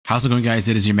How's it going, guys?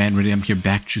 It is your man Ready. I'm here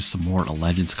back to some more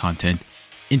Legends content.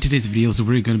 In today's videos,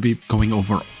 we're going to be going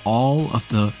over all of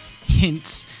the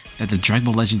hints that the Dragon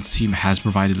Ball Legends team has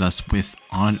provided us with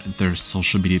on their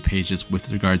social media pages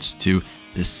with regards to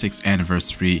the 6th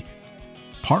anniversary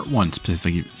part 1,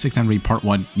 specifically 6th anniversary part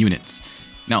 1 units.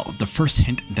 Now, the first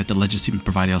hint that the Legends team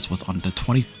provided us was on the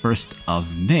 21st of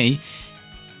May.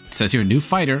 It says here, new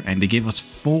fighter, and they gave us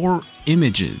 4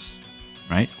 images,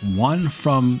 right? One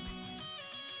from...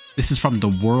 This is from the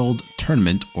World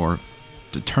Tournament, or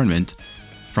the tournament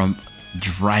from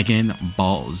Dragon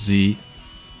Ball Z.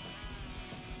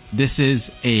 This is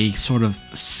a sort of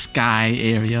sky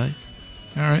area.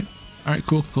 All right,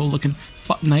 cool, looking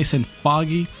nice and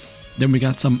foggy. Then we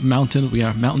got some mountains, we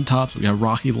got mountaintops, we got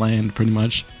rocky land, pretty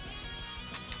much.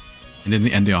 And then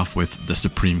they end it off with the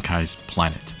Supreme Kai's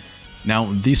planet.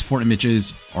 Now, these 4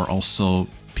 images are also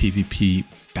PvP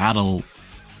battle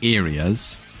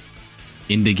areas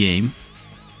in the game.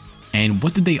 And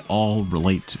what did they all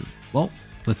relate to? Well,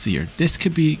 let's see here. This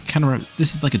could be kind of,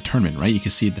 this is like a tournament, right? You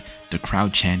can see the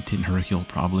crowd chanting Hercule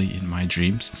probably in my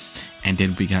dreams. And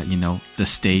then we got, you know, the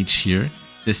stage here.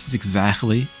 This is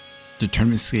exactly the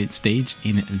tournament stage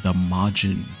in the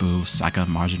Majin Buu Saga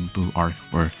Majin Buu arc,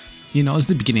 where, you know, it's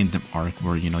the beginning of the arc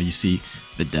where, you know, you see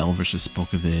Videl versus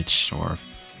Spokovich, or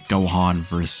Gohan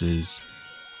versus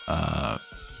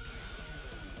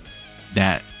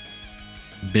that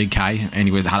big Kai.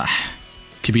 Anyways,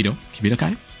 Kibito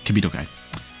Kai.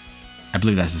 I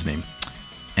believe that's his name.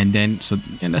 And then, so,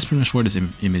 and that's pretty much where this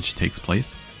image takes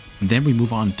place. And then we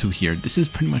move on to here. This is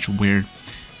pretty much where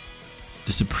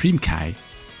the Supreme Kai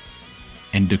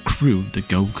and the crew, the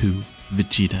Goku,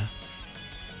 Vegeta,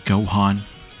 Gohan,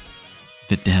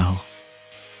 Videl,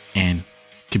 and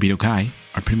Kibito Kai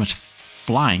are pretty much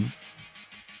flying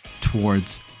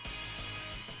towards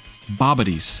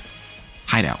Babidi's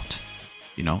hideout,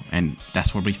 you know, and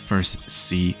that's where we first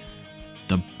see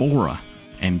the Bora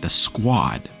and the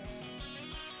squad.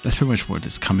 That's pretty much what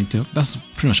it's coming to. That's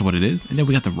pretty much what it is. And then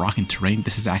we got the rocking terrain.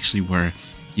 This is actually where,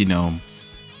 you know,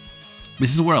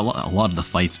 this is where a lot of the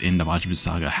fights in the Majin Buu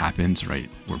Saga happens, right?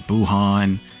 Where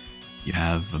Buhan, you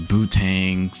have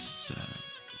Bootangs.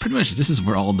 Pretty much this is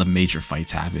where all the major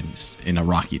fights happen, in a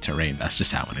rocky terrain. That's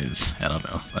just how it is. I don't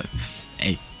know, but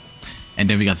hey. And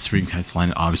then we got the Supreme Kai's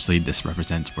planet. Obviously, this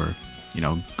represents where, you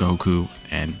know, Goku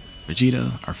and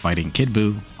Vegeta are fighting Kid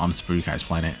Buu on the Supreme Kai's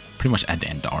planet, pretty much at the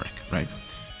end of the arc, right?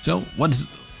 So what is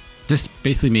this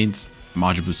basically means?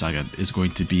 Majin Buu Saga is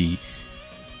going to be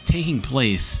taking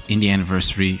place in the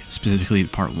anniversary, specifically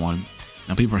part 1.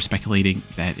 Now, people are speculating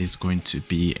that it's going to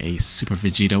be a Super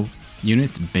VEGITO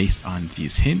unit based on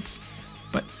these hints,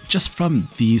 but just from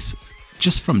these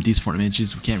 4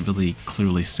 images, we can't really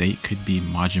clearly say. It could be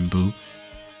Majin Buu.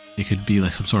 It could be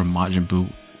like some sort of Majin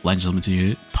Buu Legends Limited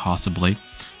unit, possibly.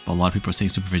 But a lot of people are saying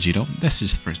Super VEGITO. That's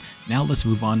just first. Now let's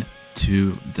move on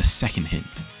to the second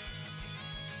hint.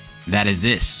 That is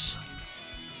this.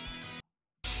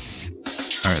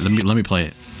 All right, let me play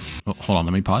it. Oh, hold on,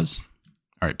 let me pause.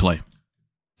 All right, play.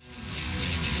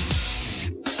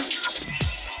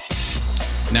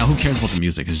 Now, who cares about the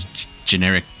music? It's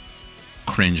generic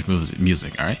cringe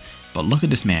music, all right? But look at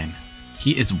this man.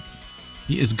 He is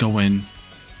going.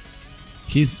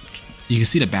 You can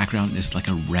see the background is like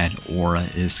a red aura.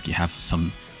 You have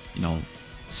some, you know,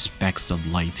 specks of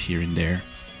light here and there.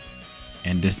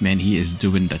 And this man, he is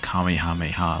doing the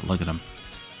Kamehameha. Look at him.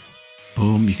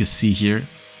 Boom, you can see here.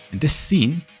 And this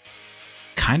scene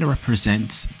kind of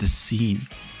represents the scene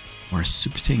where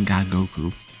Super Saiyan God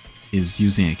Goku is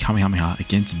using a Kamehameha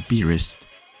against Beerus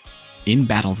in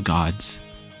Battle of Gods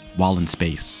while in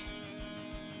space.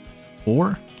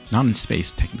 Or, not in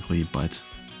space technically, but,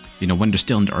 you know, when they're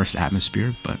still in the Earth's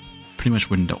atmosphere, but pretty much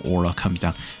when the aura comes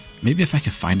down. Maybe if I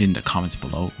could find it in the comments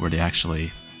below where they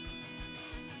actually...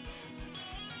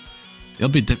 It'll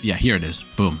be... Yeah, here it is.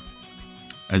 Boom.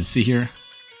 As you see here,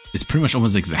 it's pretty much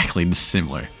almost exactly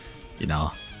similar, you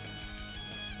know?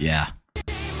 Yeah.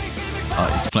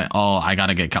 Oh, it's playing... Oh, I'm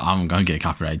gonna get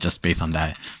copyright just based on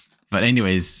that. But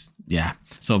anyways, yeah.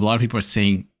 So a lot of people are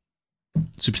saying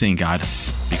Super Saiyan God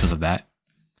because of that.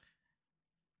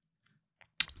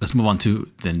 Let's move on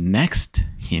to the next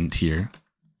hint here.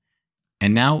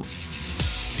 And now,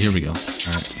 here we go.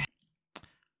 All right.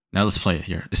 Now let's play it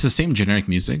here. It's the same generic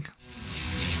music.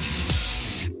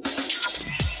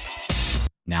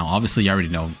 Now, obviously, you already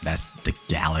know that's the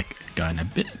Gallic gun. A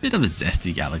bit of a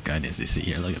zesty Gallic gun, as you see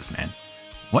here. Look at this, man.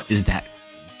 What is that?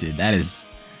 Dude,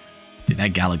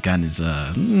 that Gallic gun is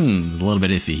a little bit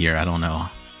iffy here. I don't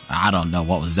know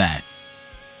what was that.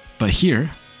 But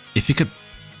here, if you could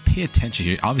pay attention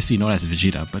here, obviously you know that's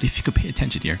Vegeta, but if you could pay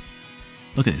attention here,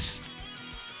 Look at this.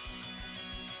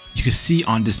 You can see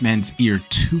on this man's ear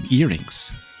 2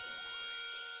 earrings.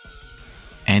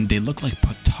 And they look like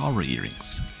Potara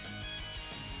earrings.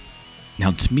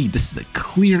 Now to me, this is a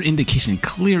clear indication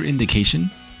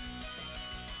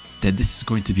that this is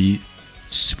going to be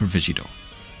Super Vegito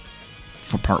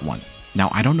for part 1. Now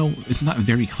I don't know, it's not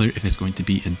very clear if it's going to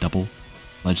be a double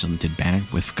Legends Limited banner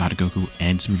with God Goku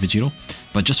and Super Vegito,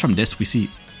 but just from this we see,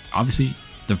 obviously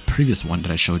the previous one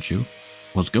that I showed you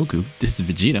was Goku. This is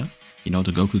Vegeta, you know,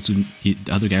 the Goku, the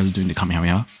other guy was doing the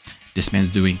Kamehameha, this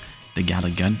man's doing the Gala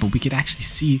Gun, but we could actually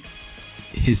see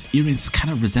his earrings kind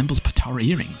of resembles Potara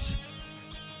earrings.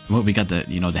 Well, we got the,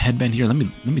 you know, the headband here. Let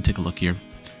me take a look here.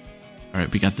 All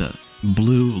right, we got the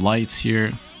blue lights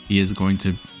here. He's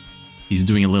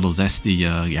doing a little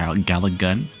zesty Gala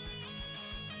Gun.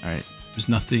 All right, there's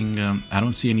nothing, I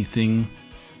don't see anything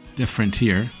different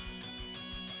here.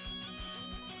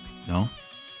 No.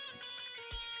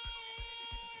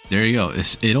 There you go.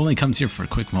 It only comes here for a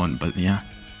quick moment, but yeah,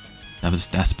 that's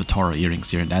Potara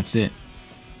earrings here, and that's it.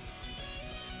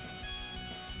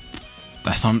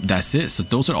 That's it. So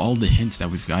those are all the hints that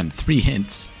we've gotten. 3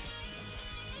 hints.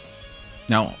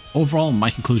 Now, overall, my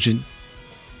conclusion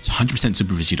is 100%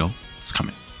 Super Vegito is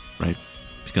coming, right?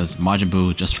 Because Majin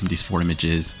Buu, just from these 4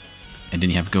 images, and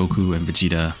then you have Goku and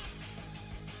Vegeta,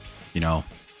 you know,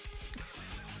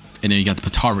 and then you got the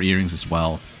Potara earrings as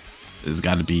well. It's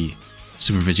got to be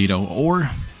Super Vegito, or,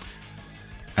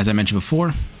 as I mentioned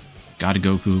before, God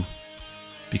Goku,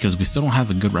 because we still don't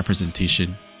have a good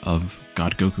representation of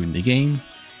God Goku in the game,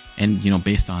 and you know,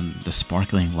 based on the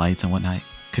sparkling lights and whatnot,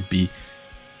 could be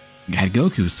God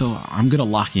Goku. So I'm gonna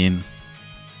lock in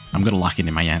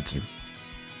in my answer.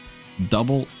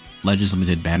 Double Legends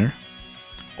Limited banner.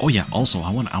 Oh yeah, also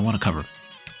I want to cover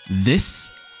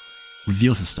this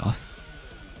reveals and stuff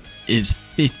is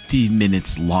 50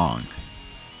 minutes long.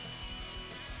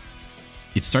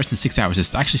 It starts in 6 hours.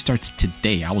 It actually starts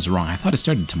today. I was wrong. I thought it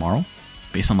started tomorrow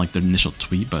based on like the initial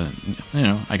tweet, but you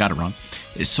know, I got it wrong.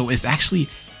 So it's actually,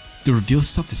 the reveal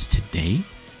stuff is today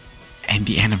and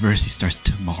the anniversary starts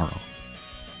tomorrow.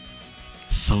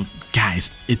 So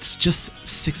guys, it's just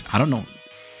I don't know,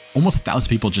 almost 1,000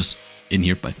 people just in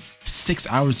here, but 6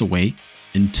 hours away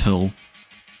until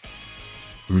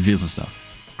reveals and stuff.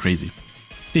 Crazy.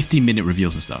 50-minute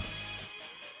reveals and stuff.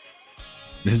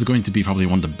 This is going to be probably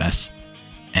one of the best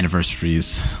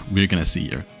anniversaries we're gonna see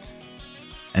here.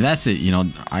 And that's it, you know,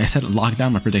 I said lock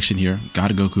down my prediction here.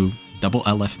 God Goku, double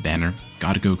LF banner,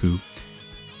 God Goku,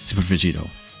 Super Vegito.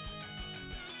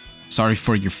 Sorry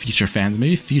for your Future fans.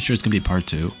 Maybe Future is gonna be part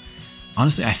 2.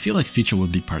 Honestly, I feel like Future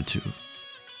would be part 2.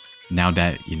 Now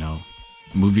that, you know,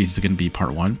 movies is gonna be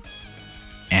part 1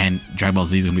 and Dragon Ball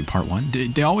Z is gonna be part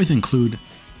 1. They always include,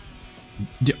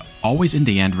 always in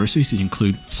the anniversaries, they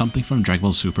include something from Dragon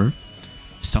Ball Super,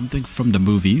 something from the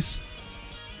movies,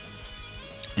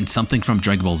 and something from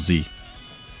Dragon Ball Z.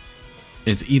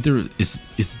 It's either it's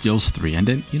those 3, and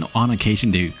then, you know, on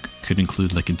occasion they could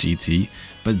include like a GT,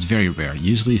 but it's very rare.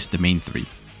 Usually it's the main 3,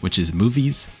 which is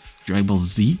movies, Dragon Ball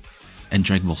Z, and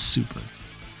Dragon Ball Super.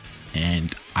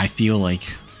 And I feel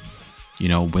like, you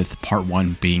know, with part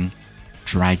 1 being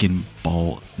Dragon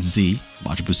Ball Z,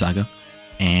 Majin Buu Saga,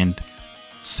 and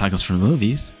sagas from the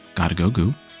movies, God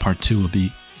Goku, part 2 will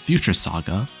be Future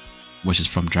Saga, which is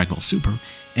from Dragon Ball Super,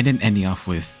 and then ending off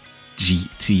with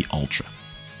GT Ultra.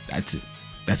 That's it.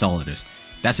 That's all it is.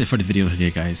 That's it for the video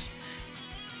here, guys.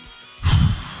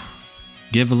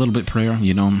 Give a little bit of prayer,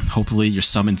 you know, hopefully your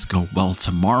summons go well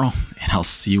tomorrow, and I'll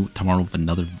see you tomorrow with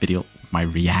another video, my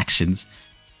reactions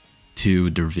to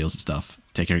the reveals and stuff.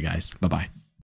 Take care, guys. Bye-bye.